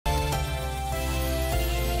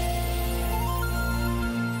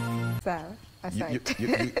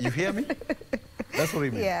You hear me? That's what I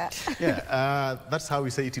mean. Yeah. Yeah, that's how we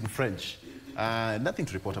say it in French. Nothing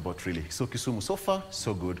to report about, really. So Kisumu, so far,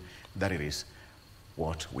 so good. That it is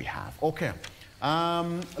what we have. Okay.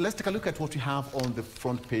 Let's take a look at what we have on the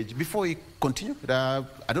front page. Before we continue, I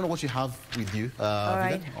don't know what you have with you,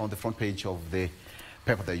 right. on the front page of the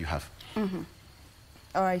paper that you have. Mm-hmm.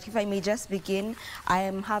 All right, if I may just begin, I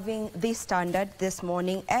am having the Standard this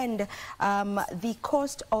morning, and the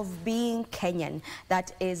cost of being Kenyan,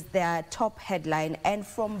 that is their top headline. And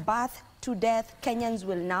from birth to death, Kenyans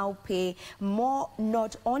will now pay more,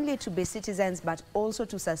 not only to be citizens, but also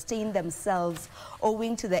to sustain themselves,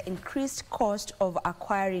 owing to the increased cost of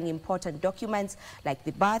acquiring important documents like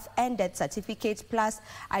the birth and death certificate, plus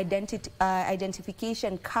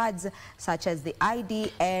identification cards such as the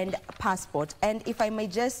ID and passport. And if I may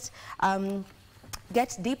just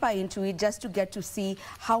get deeper into it, just to get to see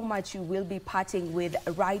how much you will be parting with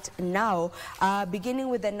right now, beginning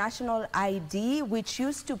with the national ID, which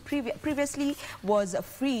used to previously was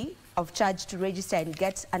free of charge to register and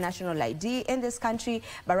get a national ID in this country,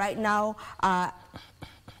 but right now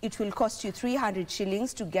it will cost you 300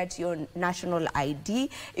 shillings to get your national ID.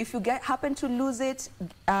 If you happen to lose it,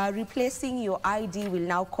 replacing your ID will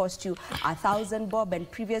now cost you 1,000 bob, and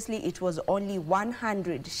previously it was only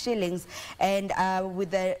 100 shillings. And with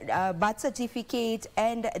the birth certificate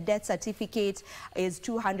and death certificate is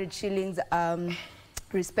 200 shillings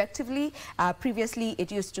respectively. Previously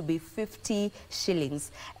it used to be 50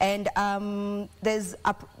 shillings. And there's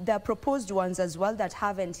the proposed ones as well that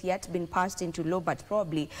haven't yet been passed into law, but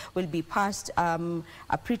probably will be passed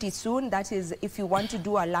pretty soon. That is, if you want to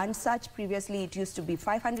do a land search, previously it used to be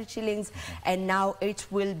 500 shillings and now it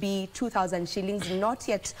will be 2,000 shillings. Not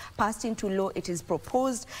yet passed into law, it is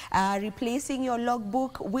proposed. Replacing your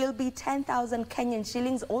logbook will be 10,000 Kenyan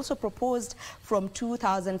shillings, also proposed from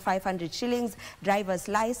 2,500 shillings. Driver's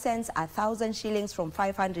license 1,000 shillings from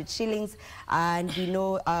 500 shillings. And you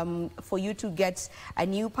know, for you to get a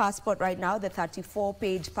new passport right now, the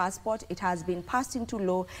 34-page passport, it has been passed into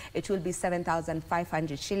law. It will be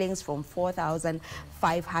 7,500 shillings from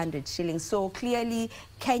 4,500 shillings. So clearly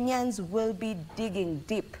Kenyans will be digging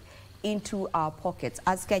deep into our pockets,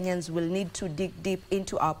 as Kenyans will need to dig deep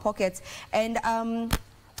into our pockets. And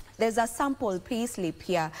there's a sample payslip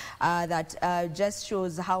here that just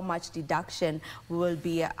shows how much deduction we will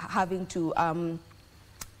be having to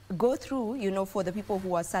go through, you know, for the people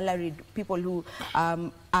who are salaried, people who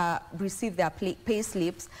receive their pay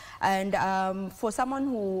slips. And for someone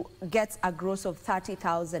who gets a gross of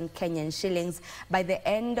 30,000 Kenyan shillings, by the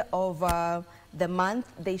end of the month,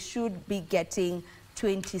 they should be getting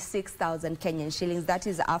 26,000 Kenyan shillings. That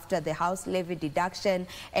is after the house levy deduction,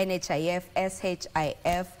 NHIF,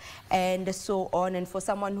 SHIF, and so on. And for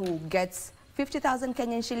someone who gets 50,000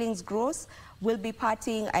 Kenyan shillings gross, will be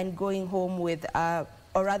parting and going home with, or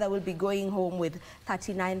rather will be going home with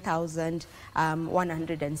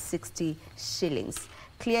 39,160 shillings.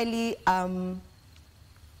 Clearly,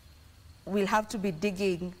 we'll have to be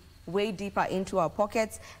digging way deeper into our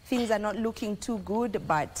pockets. Things are not looking too good,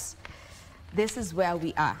 but this is where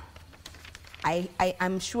we are.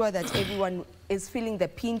 I'm sure that everyone is feeling the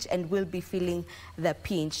pinch and will be feeling the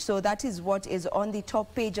pinch. So that is what is on the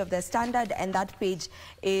top page of the Standard, and that page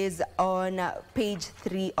is on page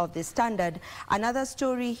 3 of the Standard. Another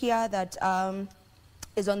story here that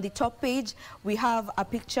is on the top page, we have a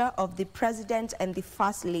picture of the President and the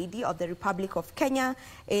First Lady of the Republic of Kenya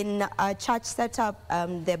in a church setup.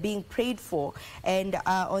 They're being prayed for, and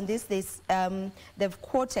on this they've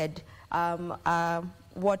quoted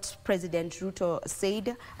what President Ruto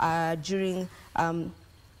said during a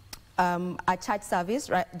church service,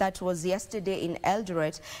 right, that was yesterday in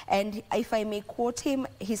Eldoret. And if I may quote him,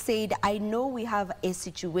 he said, "I know we have a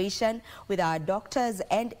situation with our doctors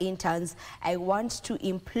and interns. I want to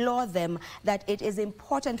implore them that it is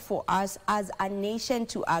important for us as a nation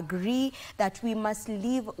to agree that we must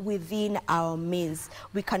live within our means.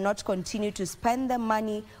 We cannot continue to spend the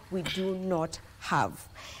money we do not have."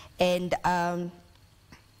 And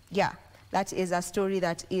yeah, that is a story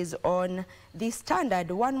that is on the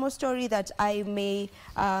Standard. One more story that I may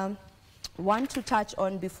want to touch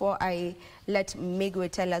on before I let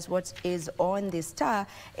Migwe tell us what is on the Star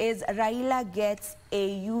is Raila gets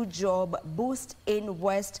AU job boost in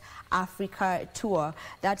West Africa tour.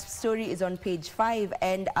 That story is on page 5,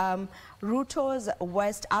 and Ruto's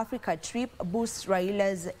West Africa trip boosts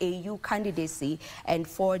Raila's AU candidacy and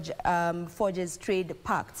forges trade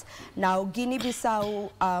pacts. Now,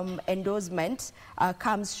 Guinea-Bissau endorsement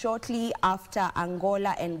comes shortly after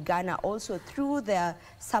Angola and Ghana also threw their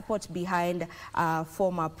support behind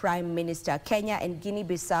former Prime Minister. Kenya and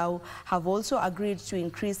Guinea-Bissau have also agreed to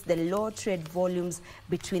increase the low trade volumes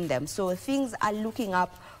between them. So things are looking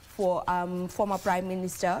up for former Prime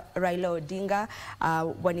Minister Raila Odinga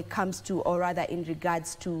when it comes to, or rather in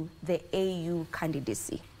regards to, the AU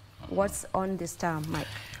candidacy. What's on the Star, Mike?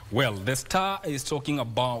 Well, the Star is talking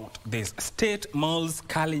about this state malls,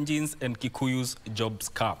 Kalenjins and Kikuyus jobs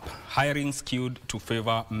cap. Hiring skewed to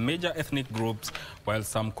favor major ethnic groups, while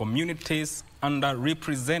some communities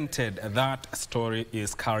underrepresented. That story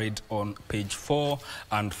is carried on page 4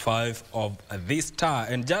 and 5 of the Star.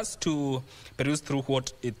 And just to peruse through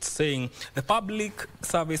what it's saying, the Public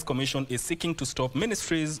Service Commission is seeking to stop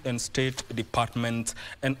ministries and state departments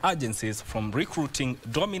and agencies from recruiting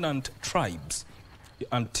dominant tribes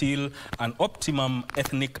until an optimum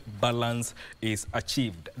ethnic balance is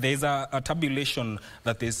achieved. There's a tabulation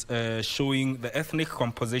that is showing the ethnic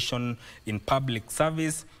composition in public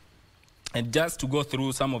service. And just to go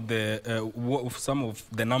through some of the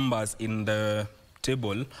numbers in the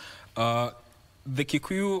table, the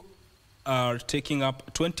Kikuyu are taking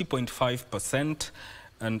up 20.5%,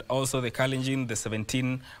 and also the Kalenjin, the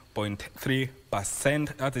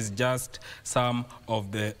 17.3%. That is just some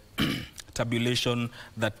of the tabulation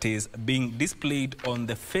that is being displayed on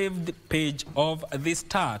the 5th page of the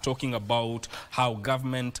Star, talking about how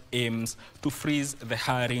government aims to freeze the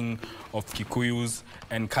hiring of Kikuyus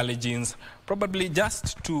and Kalenjins, probably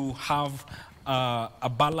just to have a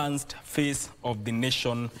balanced face of the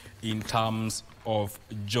nation in terms of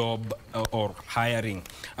job or hiring.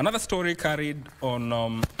 Another story carried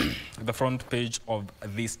on the front page of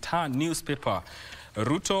the Star newspaper: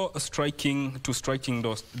 Ruto striking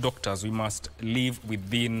those doctors. We must live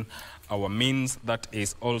within our means. That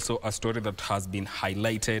is also a story that has been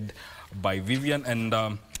highlighted by Vivian. And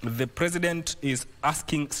the president is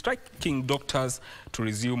asking striking doctors to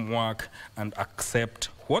resume work and accept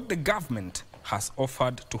what the government has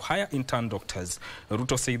offered to hire intern doctors.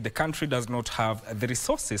 Ruto said the country does not have the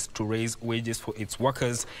resources to raise wages for its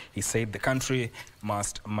workers. He said the country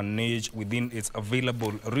must manage within its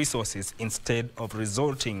available resources instead of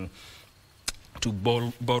resorting to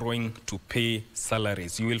borrowing to pay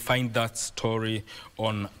salaries. You will find that story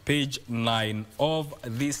on page 9 of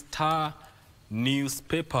the Star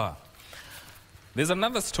newspaper. There's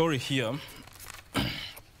another story here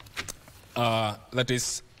that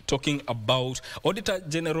is talking about Auditor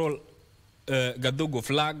General Gadogo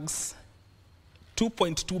flags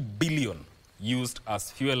 2.2 billion used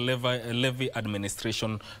as fuel levy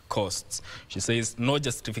administration costs. She says no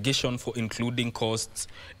justification for including costs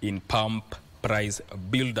in pump price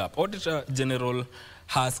build-up. Auditor General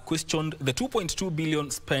has questioned the 2.2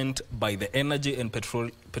 billion spent by the Energy and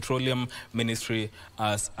Petroleum Ministry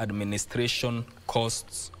as administration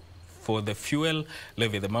costs for the fuel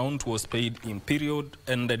levy. The amount was paid in period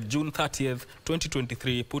ended June 30th,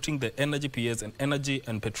 2023, putting the Energy PS and Energy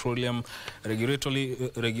and Petroleum regulatory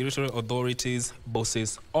authorities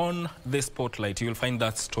bosses on the spotlight. You will find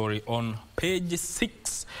that story on page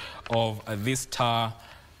 6 of this Star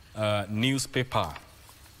newspaper.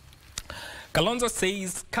 Kalonzo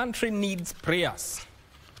says country needs prayers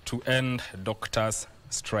to end doctors'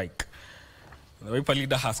 strike. The Wiper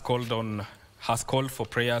leader has called for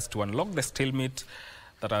prayers to unlock the stalemate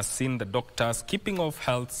that has seen the doctors keeping off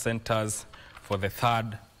health centers for the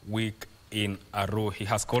 3rd week in a row. He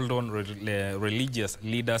has called on religious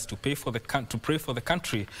leaders to pray for the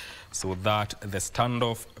country so that the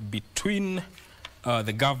standoff between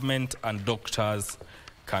the government and doctors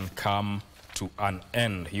can come to an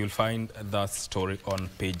end. You'll find that story on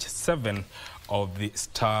page 7 of the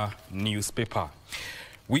Star newspaper.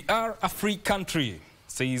 We are a free country,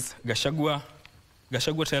 says Gachagua.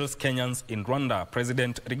 Gachagua tells Kenyans in Rwanda.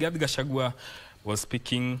 President Rigathi Gachagua was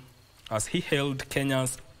speaking as he hailed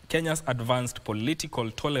Kenya's advanced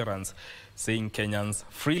political tolerance, saying Kenyans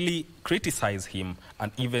freely criticize him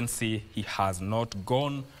and even say he has not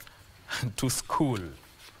gone to school.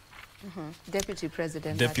 Deputy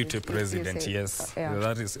President. Deputy President, yes. Yeah.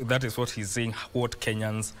 That is what he's saying, what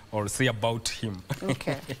Kenyans or say about him.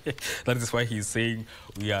 Okay. That is why he's saying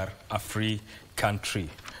we are a free country.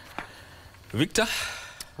 Victor,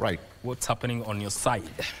 right, what's happening on your side?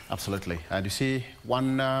 Absolutely. And you see,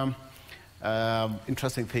 one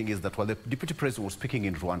interesting thing is that while the Deputy President was speaking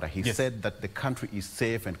in Rwanda, he said that the country is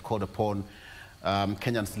safe and called upon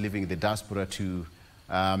Kenyans living in the diaspora to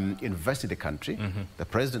invest in the country. The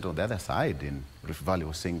president on the other side in Rift Valley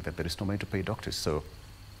was saying that there is no money to pay doctors. So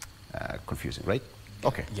confusing, right?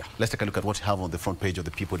 Okay, Yeah. Let's take a look at what you have on the front page of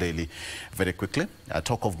the People Daily very quickly.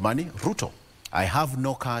 Talk of money, Ruto. I have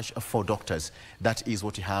no cash for doctors. That is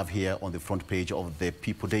what you have here on the front page of the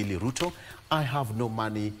People Daily. Ruto, I have no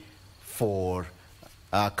money for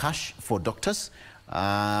cash for doctors.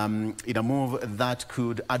 In a move that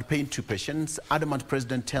could add pain to patients, adamant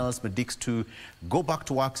president tells medics to go back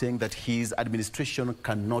to work, saying that his administration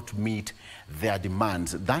cannot meet their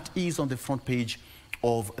demands. That is on the front page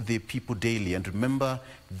of the People Daily. And remember,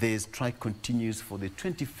 the strike continues for the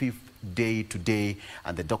 25th day today,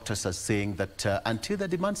 and the doctors are saying that until the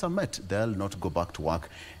demands are met, they'll not go back to work.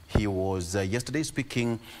 He was yesterday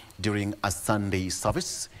speaking during a Sunday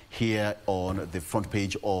service here on the front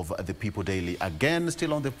page of the People Daily. Again,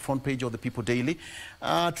 still on the front page of the People Daily,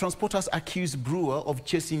 transporters accuse Brewer of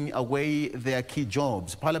chasing away their key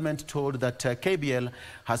jobs. Parliament told that KBL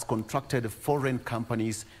has contracted foreign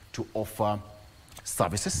companies to offer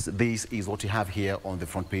services. This is what you have here on the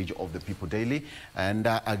front page of the People Daily. And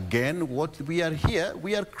again, what we are here,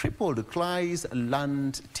 we are crippled. Clyde's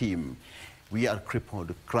land team. We are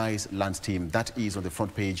crippled. Cry's Lands team. That is on the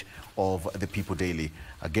front page of the People Daily.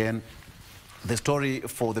 Again, the story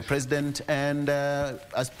for the president, and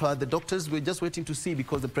as per the doctors, we're just waiting to see,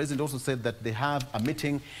 because the president also said that they have a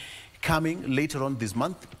meeting coming later on this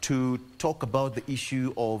month to talk about the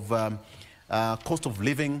issue of cost of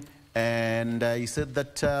living, and he said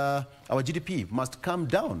that our GDP must come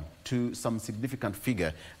down to some significant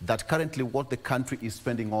figure, that currently what the country is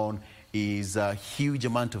spending on is a huge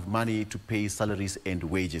amount of money to pay salaries and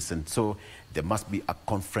wages, and so there must be a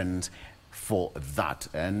conference for that.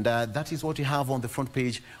 And that is what you have on the front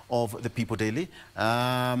page of the People Daily.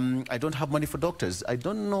 I don't have money for doctors. I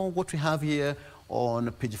don't know what we have here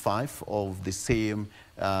on page 5 of the same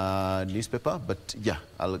newspaper, but yeah,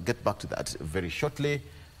 I'll get back to that very shortly.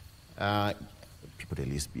 People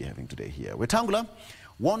Daily is behaving today here. Wetangula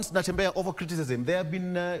wants Natembeya over criticism. There have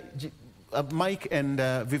been Mike and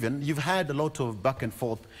Vivian, you've had a lot of back and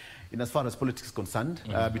forth in as far as politics is concerned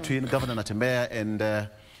between Governor Natembeya and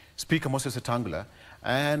Speaker Moses Wetangula.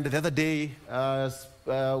 And the other day,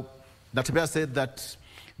 Natembeya said that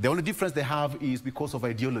the only difference they have is because of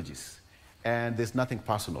ideologies, and there's nothing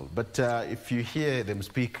personal. But if you hear them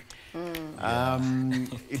speak,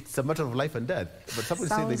 it's a matter of life and death. But somebody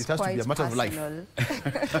say that it has to be a matter of life.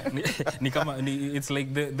 It's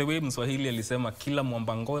like the way Mswahili alisema kila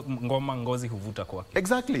mwamba ngoma ngozi huvuta kwake.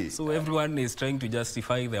 Exactly. So everyone is trying to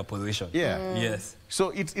justify their position. Yeah. Yes.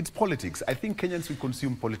 So it's politics. I think Kenyans, we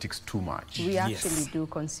consume politics too much. We actually do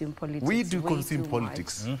consume politics. We do consume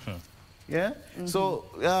politics. Yeah. So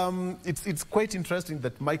it's quite interesting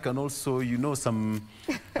that Mike can also, you know, some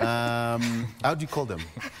how do you call them?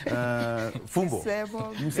 Fumbo.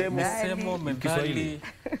 Msemo, medali.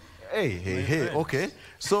 Hey, okay.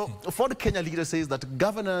 So, for the Kenya leader says that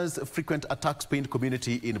governors frequent attacks paint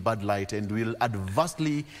community in bad light and will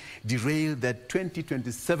adversely derail their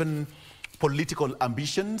 2027 political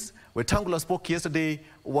ambitions. Wetangula spoke yesterday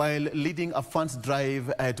while leading a funds drive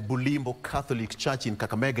at Bulimbo Catholic Church in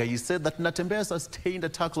Kakamega. He said that Natembeya sustained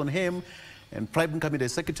attacks on him and Prime Cabinet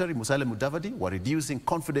Secretary Musalia Mudavadi were reducing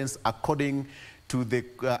confidence accorded to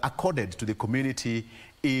the community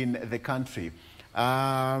in the country.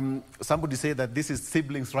 Somebody said that this is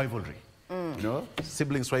siblings rivalry, you know,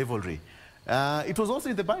 siblings rivalry. It was also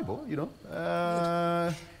in the Bible, you know,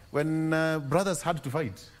 when brothers had to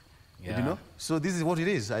fight. Yeah. You know, so this is what it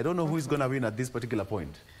is. I don't know who is going to win at this particular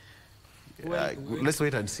point. Well, let's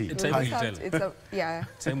wait and see. Time will tell. Yeah.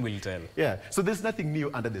 Time will tell. Yeah. So there's nothing new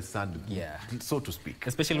under the sun, so to speak.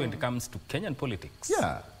 Especially when it comes to Kenyan politics.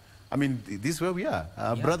 Yeah. I mean, this is where we are.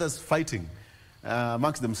 Brothers fighting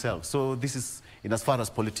amongst themselves. So this is, in as far as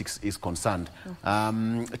politics is concerned.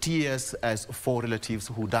 TS as 4 relatives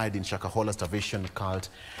who died in Shakahola starvation cult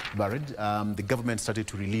buried. The government started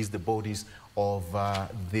to release the bodies of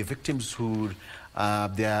the victims who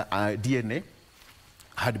their DNA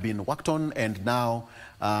had been worked on, and now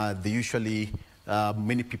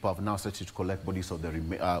many people have now started to collect bodies of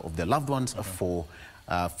their loved ones for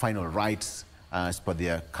final rites as per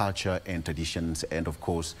their culture and traditions, and of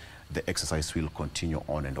course the exercise will continue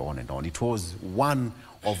on and on and on. It was one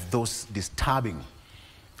of those disturbing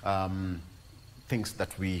things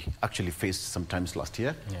that we actually faced sometimes last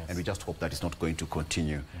year, and we just hope that it's not going to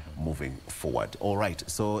continue moving forward. All right,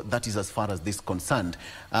 so that is as far as this is concerned.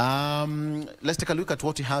 Let's take a look at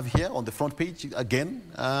what you have here on the front page. Again,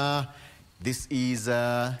 this is,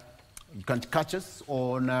 you can catch us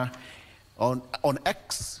on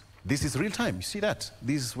X. This is real time. You see that?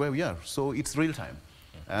 This is where we are. So it's real time.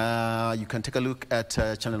 You can take a look at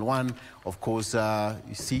Channel 1. Of course,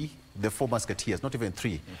 you see the 4 musketeers, not even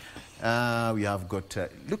 3. We have got,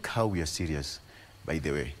 look how we are serious, by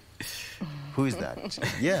the way. Who is that?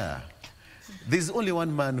 Yeah. There's only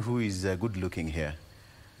one man who is good looking here.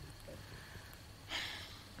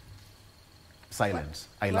 Silence.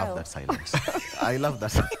 I love that silence. I love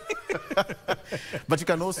that. But you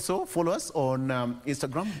can also follow us on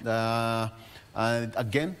Instagram. And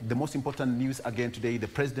again, the most important news again today, the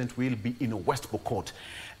president will be in West Pokot.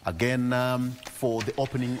 Again, for the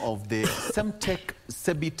opening of the Semtech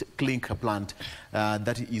Sebit clinker plant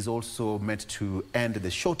that is also meant to end the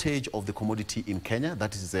shortage of the commodity in Kenya.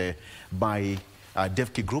 That is by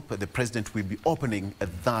Devki Group. The president will be opening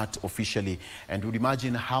that officially, and would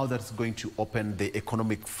imagine how that's going to open the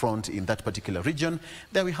economic front in that particular region.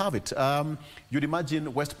 There we have it. You'd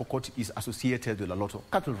imagine West Pokot is associated with a lot of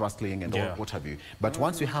cattle rustling and all, what have you. But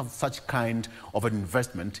once we have such kind of an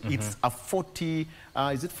investment, it's a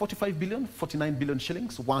 45 billion, 49 billion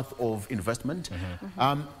shillings worth of investment.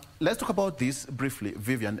 Let's talk about this briefly,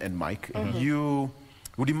 Vivian and Mike. You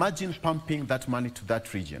would imagine pumping that money to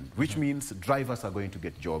that region, which means drivers are going to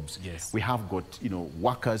get jobs. Yes. We have got,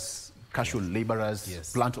 workers, casual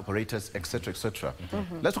laborers, plant operators, etc., etc.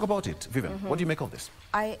 Let's talk about it. Vivian, what do you make of this?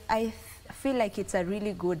 I feel like it's a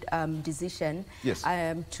really good decision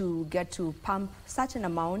to get to pump such an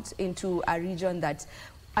amount into a region that,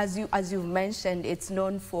 as you've mentioned, it's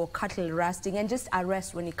known for cattle rusting and just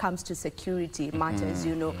arrest when it comes to security matters,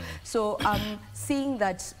 So seeing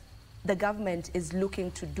that the government is looking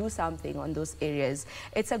to do something on those areas,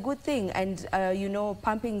 it's a good thing. And,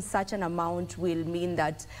 pumping such an amount will mean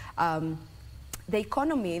that the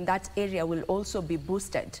economy in that area will also be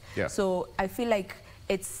boosted. So I feel like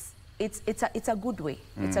it's a good way.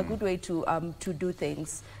 It's a good way to do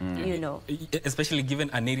things, Especially given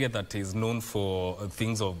an area that is known for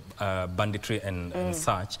things of banditry and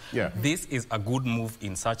such. This is a good move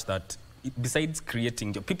in such that, besides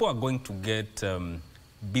creating, people are going to get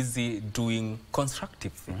busy doing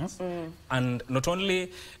constructive things. And not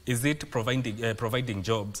only is it providing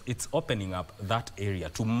jobs, it's opening up that area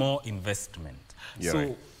to more investment.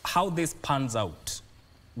 So how this pans out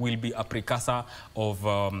will be a precursor of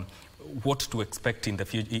what to expect in the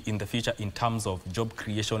future in terms of job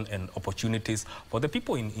creation and opportunities for the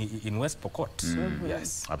people in West Pokot.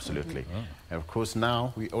 Yes, absolutely. And of course,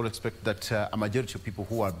 now we all expect that a majority of people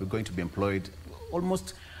who are going to be employed,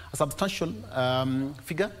 almost a substantial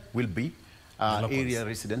figure, will be area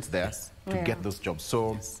residents there to get those jobs.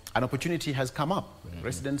 So an opportunity has come up.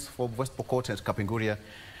 Residents for West Pokot and Kapenguria,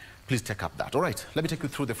 please take up that. All right, let me take you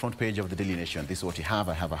through the front page of the Daily Nation. This is what you have.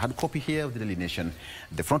 I have a hard copy here of the Daily Nation.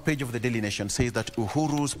 The front page of the Daily Nation says that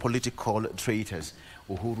Uhuru's political traitors.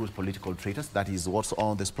 Uhuru's political traitors, that is what's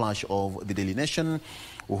on the splash of the Daily Nation.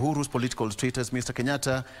 Uhuru's political traitors, Mr.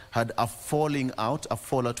 Kenyatta had a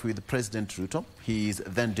fallout with President Ruto. He is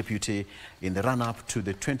then deputy in the run-up to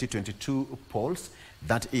the 2022 polls.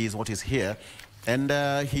 That is what is here. And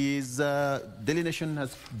his Daily Nation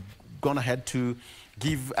has gone ahead to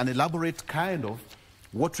give an elaborate kind of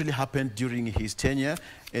what really happened during his tenure.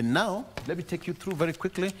 And now, let me take you through very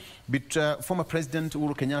quickly. But former President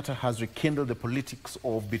Uhuru Kenyatta has rekindled the politics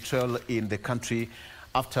of betrayal in the country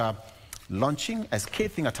after launching a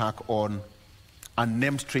scathing attack on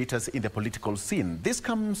unnamed traitors in the political scene. This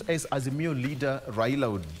comes as Azimio leader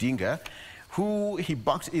Raila Odinga, who he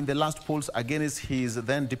backed in the last polls against his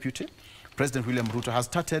then deputy, President William Ruto, has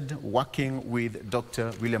started working with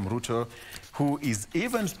Dr. William Ruto, who is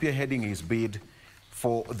even spearheading his bid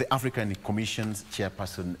for the African Commission's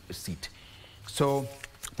chairperson seat. So,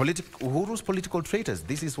 Uhuru's political traitors,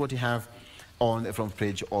 this is what you have on the front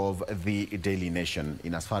page of the Daily Nation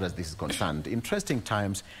in as far as this is concerned. Interesting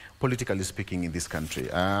times, politically speaking, in this country.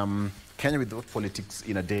 Kenya without politics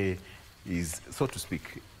in a day is, so to speak,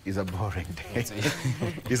 is a boring day.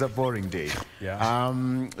 Is a boring day.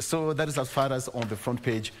 So that is as far as on the front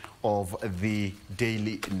page of the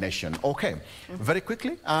Daily Nation. Okay, very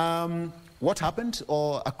quickly, what happened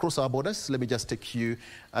across our borders? Let me just take you.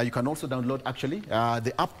 You can also download, actually,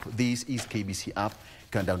 the app. This is KBC app.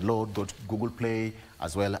 You can download, go to Google Play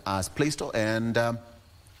as well as Play Store, and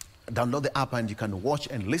download the app and you can watch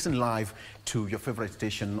and listen live to your favorite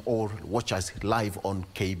station or watch us live on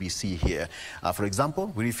KBC here. For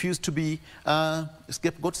example, we refuse to be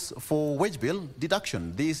scapegoats for wage bill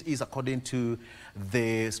deduction. This is according to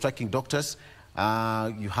the striking doctors.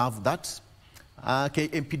 You have that.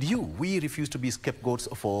 KMPDU, we refuse to be scapegoats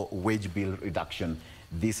for wage bill reduction.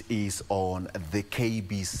 This is on the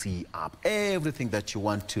KBC app. Everything that you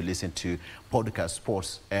want to listen to, podcast,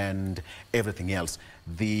 sports, and everything else.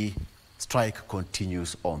 The strike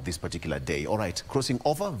continues on this particular day. All right, crossing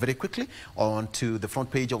over very quickly onto the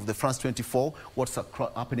front page of the France 24, what's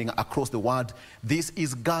happening across the world. This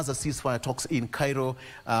is Gaza ceasefire talks in Cairo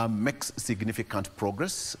makes significant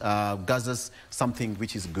progress. Gaza's something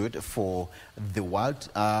which is good for the world.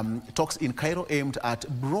 Talks in Cairo aimed at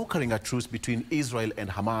brokering a truce between Israel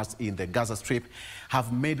and Hamas in the Gaza Strip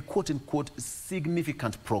have made quote-unquote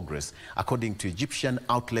significant progress, according to Egyptian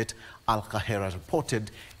outlet Al Qahira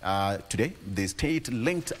reported today. The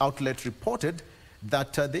state-linked outlet reported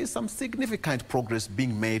that there is some significant progress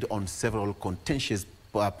being made on several contentious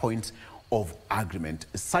points of agreement,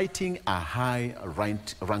 citing a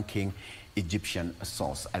high-ranking Egyptian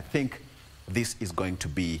source. I think this is going to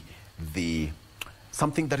be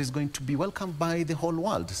something that is going to be welcomed by the whole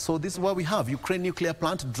world. So this is what we have. Ukraine nuclear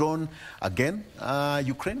plant drawn again.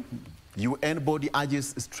 Ukraine, UN body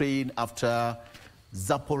urges strain after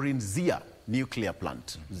Zaporizhzhia nuclear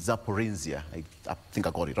plant. Zaporizhzhia, I think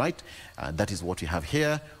I got it right. That is what we have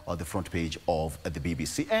here on the front page of the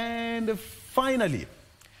BBC. And finally,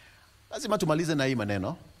 lazima tumalize na hii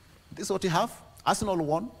maneno. This is what we have. Arsenal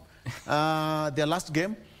won their last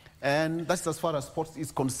game. And that's as far as sports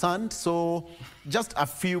is concerned. So just a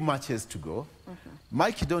few matches to go.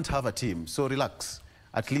 Mike, you don't have a team, so relax.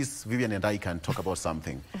 At least Vivian and I can talk about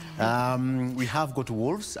something. We have got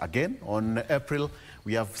Wolves again on April.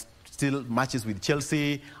 We have still matches with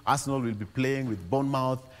Chelsea. Arsenal will be playing with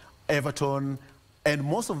Bournemouth, Everton, and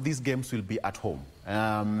most of these games will be at home.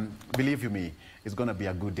 Believe you me, it's going to be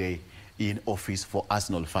a good day in office for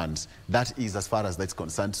Arsenal fans. That is as far as that's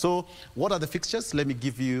concerned. So what are the fixtures? Let me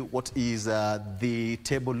give you what is the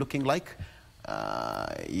table looking like.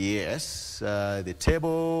 Yes, the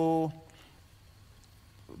table.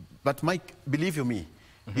 But Mike, believe you me,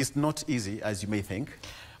 it's not easy as you may think.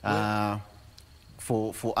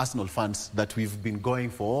 For Arsenal fans that we've been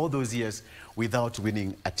going for all those years without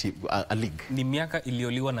winning a league. Ni miaka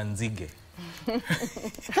ilioliwa na nzige.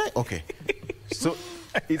 Okay. So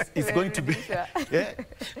it's going to be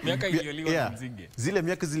miaka ilioliwa na nzige. Zile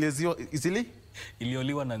miaka zile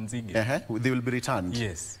ilioliwa na nzige. They will be returned.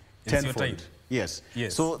 Yes. Tenfold. Yes.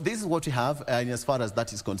 So this is what we have, and as far as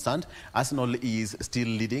that is concerned, Arsenal is still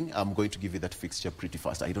leading. I'm going to give you that fixture pretty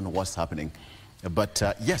fast. I don't know what's happening, but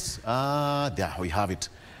yes, there we have it.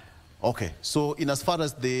 Okay. So in as far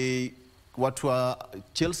as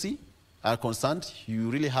Chelsea are concerned, you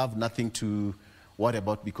really have nothing to worry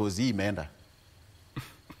about because he imeenda.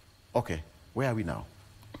 Okay, where are we now?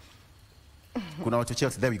 Kuna watu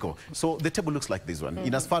Chelsea, there we go. So the table looks like this one.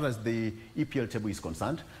 In as far as the EPL table is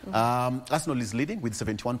concerned, Arsenal is leading with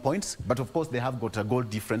 71 points, but of course they have got a goal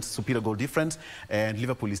difference, superior goal difference, and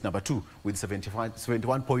Liverpool is number 2 with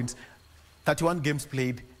 71 points, 31 games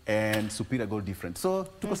played, and superior goal difference. So,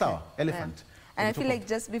 tuko sawa, elephant. And I feel like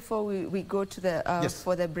just before we go to the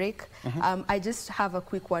for the break, I just have a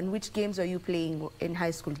quick one. Which games are you playing in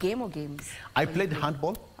high school? Game or games? I played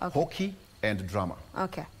handball, hockey, and drama.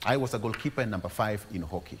 Okay. I was a goalkeeper and number 5 in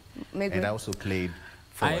hockey. And I also played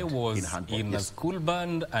forward in handball. I was in a school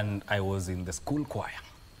band and I was in the school choir.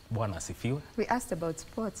 Bwana asifiwe. We asked about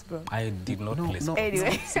sports, bro. I did not play sports.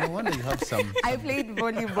 Anyway. No wonder you have some... I played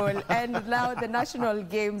volleyball, and now the national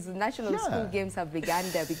games, national school games have begun.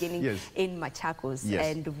 They're beginning in Machakos,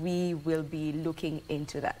 and we will be looking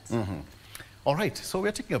into that. All right, so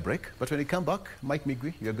we're taking a break, but when we come back, Mike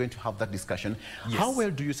Migwi, we are going to have that discussion. How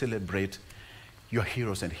well do you celebrate your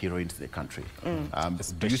heroes and heroines in the country?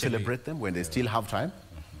 Do you celebrate them when they still have time?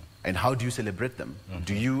 And how do you celebrate them?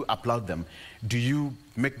 Do you applaud them? Do you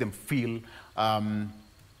make them feel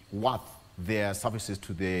worth their services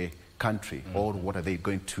to the country? Or what are they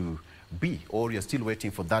going to be? Or you're still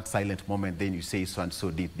waiting for that silent moment, then you say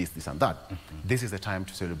so-and-so did this, this and that. This is the time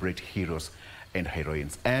to celebrate heroes and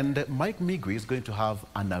heroines. And Mike Migwi is going to have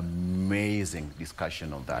an amazing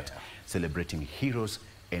discussion on that, celebrating heroes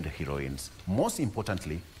and heroines. Most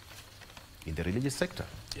importantly, in the religious sector.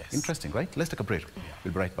 Interesting, right? Let's take a break.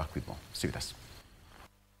 We'll be right back with more. Stay with us.